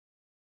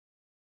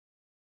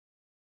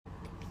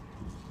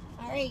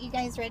right, you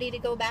guys ready to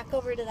go back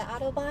over to the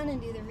Autobahn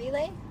and do the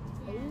relay?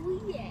 Yeah.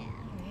 Oh yeah.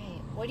 All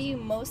right. What are you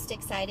most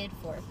excited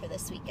for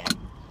this weekend?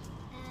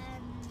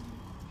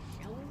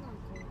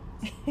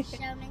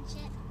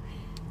 Showmanship.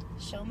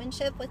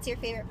 Showmanship? What's your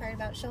favorite part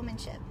about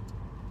showmanship?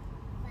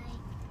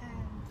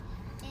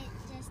 It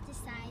just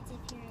decides if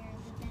you're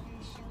the better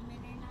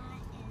showman or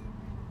not, and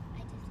I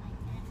just like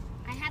that.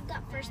 I have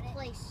got first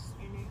place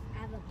in it. I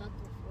have a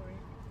buckle for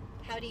it.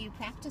 How do you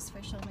practice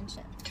for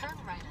showmanship? Turn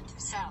right onto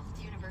South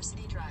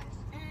University Drive.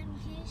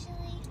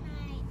 Usually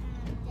my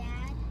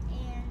dad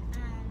and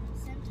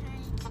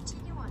sometimes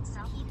Continue on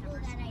South people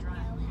that University I Drive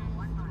know for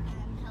 1 mile.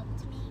 have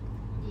helped me.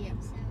 Yep.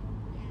 And so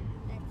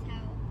that's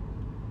how.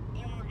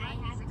 And I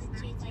have to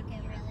choose like a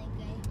really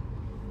good,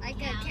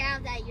 like a cow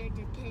that you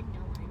depend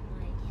on.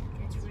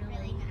 It's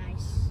really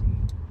nice.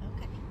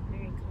 Okay.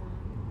 Very calm.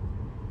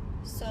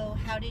 So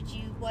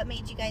what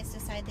made you guys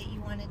decide that you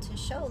wanted to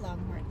show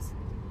Longhorns?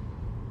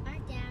 Our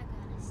dad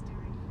got us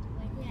started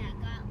when we got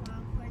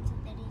Longhorns,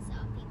 and then he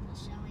saw people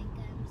showing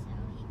them, so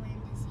he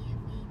wanted to see if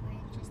we were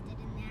interested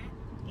in that.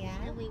 Yeah.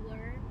 And we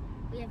were.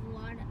 We have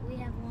won a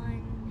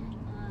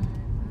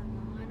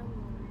lot of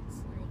awards,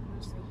 like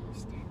mostly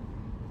Houston.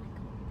 Like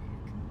going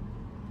back.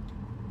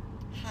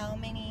 How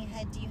many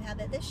head do you have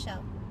at this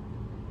show?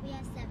 We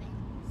have 7.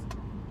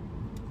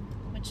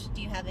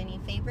 Do you have any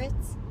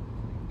favorites?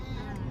 No,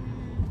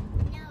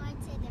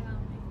 I'd say they're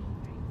all my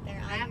favorite. They're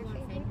I all have your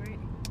one favorite.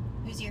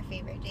 Who's your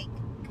favorite, Jake?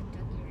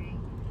 Kentucky Rain.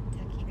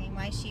 Kentucky Rain.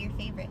 Why is she your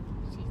favorite?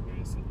 She's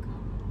nice and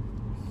calm.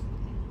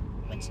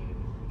 Which-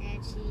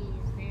 And she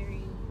is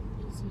very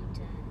easy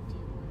to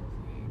deal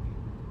with, and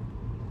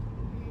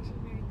she's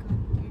very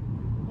confident.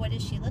 What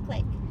does she look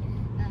like?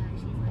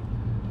 She's like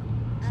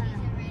She's a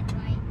red,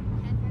 white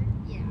heifer.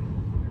 yeah,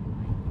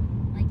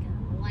 like a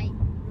white,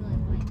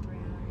 really white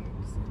brown,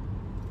 and some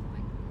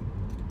white.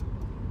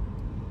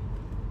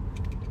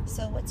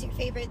 So what's your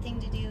favorite thing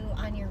to do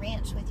on your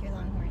ranch with your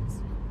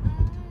Longhorns?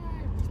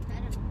 Just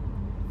pet 'em.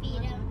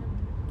 Feed them.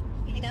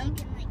 Feed them? You can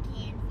hand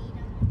feed them and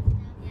stuff.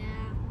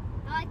 Yeah,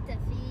 I like to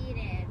feed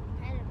and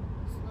pet 'em.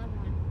 Slow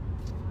one.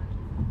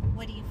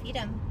 What do you feed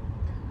them?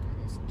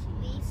 This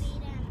We cute.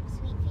 feed them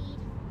sweet feed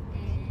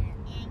And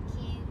and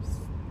cubes.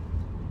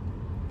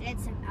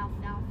 some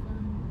alfalfa.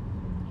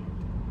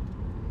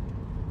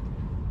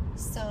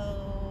 So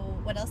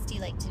what else do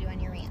you like to do on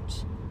your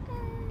ranch?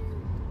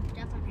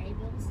 Jump on hay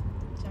bales.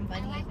 Jump I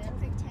on hay like to bales?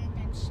 pretend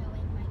I'm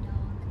showing my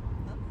dog.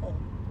 Oh.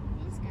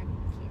 He's got to be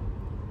cute.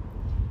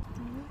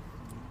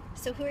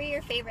 So who are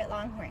your favorite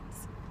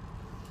Longhorns?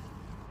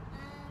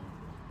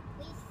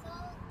 We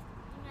sold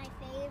my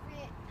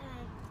favorite.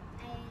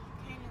 I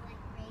kind of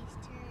like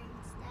raised her and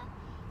stuff,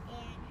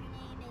 and her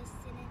name is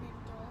Synonym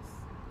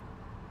Dulce.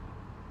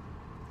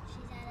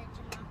 She's out of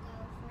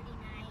Jamaco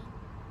 49,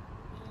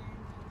 and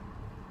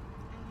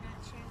I'm not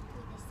sure who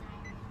the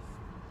sire is.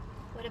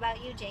 What about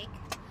you, Jake?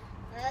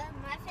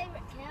 My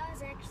favorite cow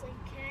is actually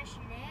Cash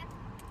Nap.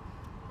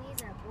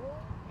 He's a bull,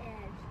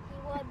 and he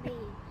won me.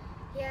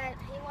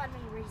 He won me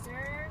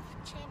reserve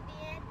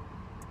champion,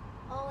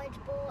 all-age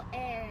bull,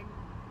 and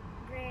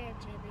grand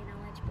champion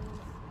all-age bull.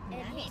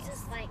 And he's Nice.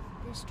 just like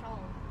this tall.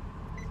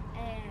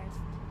 And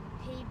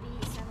he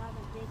beat some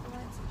other big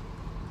ones.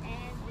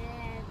 And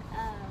then,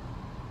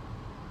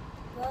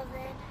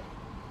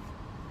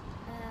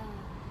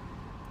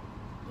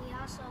 he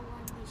also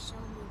won me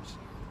showmanship.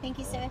 Thank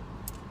you, sir.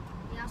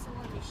 He also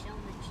won me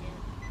showmanship.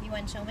 You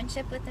won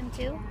showmanship with them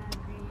too? Yeah,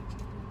 grand champion all-age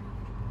bull.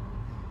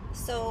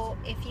 So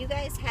if you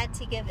guys had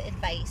to give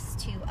advice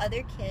to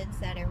other kids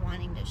that are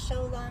wanting to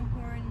show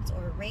Longhorns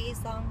or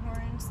raise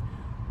Longhorns,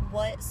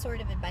 what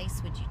sort of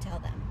advice would you tell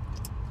them?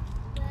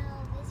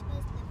 Well, this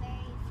was the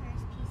very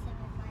first piece of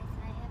advice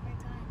I ever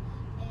got,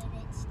 and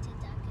it's to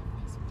duck if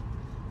they swim.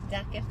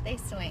 Duck if they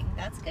swing.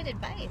 That's good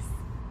advice.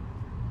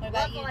 What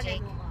about you, Love on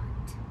Jake? them a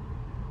lot, so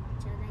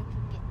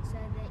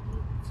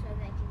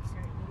they can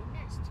start getting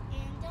nests.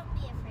 And don't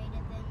be afraid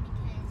of them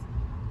because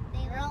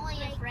they They're look only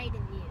like afraid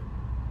of you.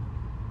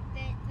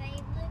 they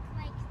look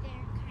like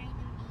they're kind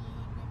of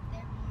mean with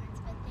their horns,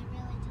 but they're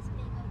really just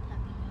big old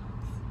puppy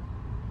dogs.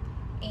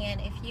 And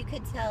if you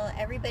could tell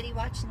everybody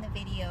watching the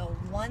video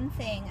one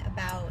thing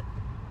about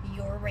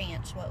your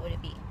ranch, what would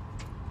it be?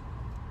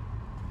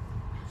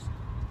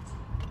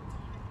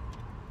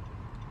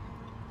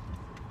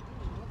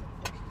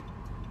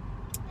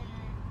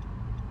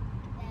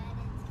 That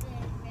it's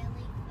been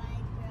really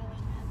fun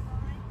growing up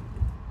on.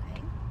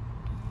 Okay.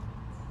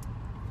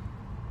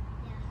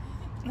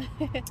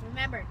 Yeah.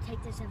 Remember,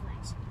 take this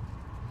advice.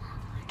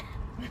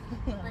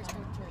 Let's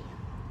don't kill you.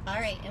 All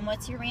right, and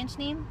what's your ranch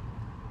name?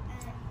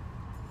 Circle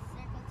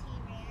T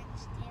Ranch,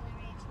 Taylor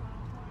Ranch,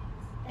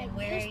 Longhorns. And That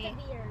where are used you- to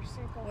be your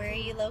circle. where are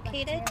you like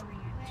located? Tail We're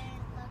Ranch.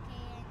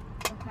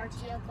 located In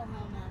Parchie,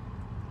 Oklahoma.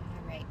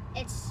 All right,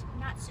 It's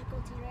not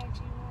Circle T Ranch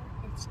anymore.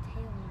 It's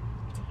Taylor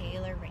Ranch.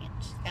 Taylor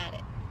Ranch. Got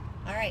it.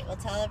 All right, well,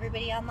 tell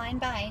everybody online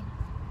bye.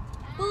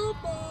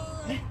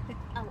 Bye.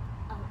 Oh,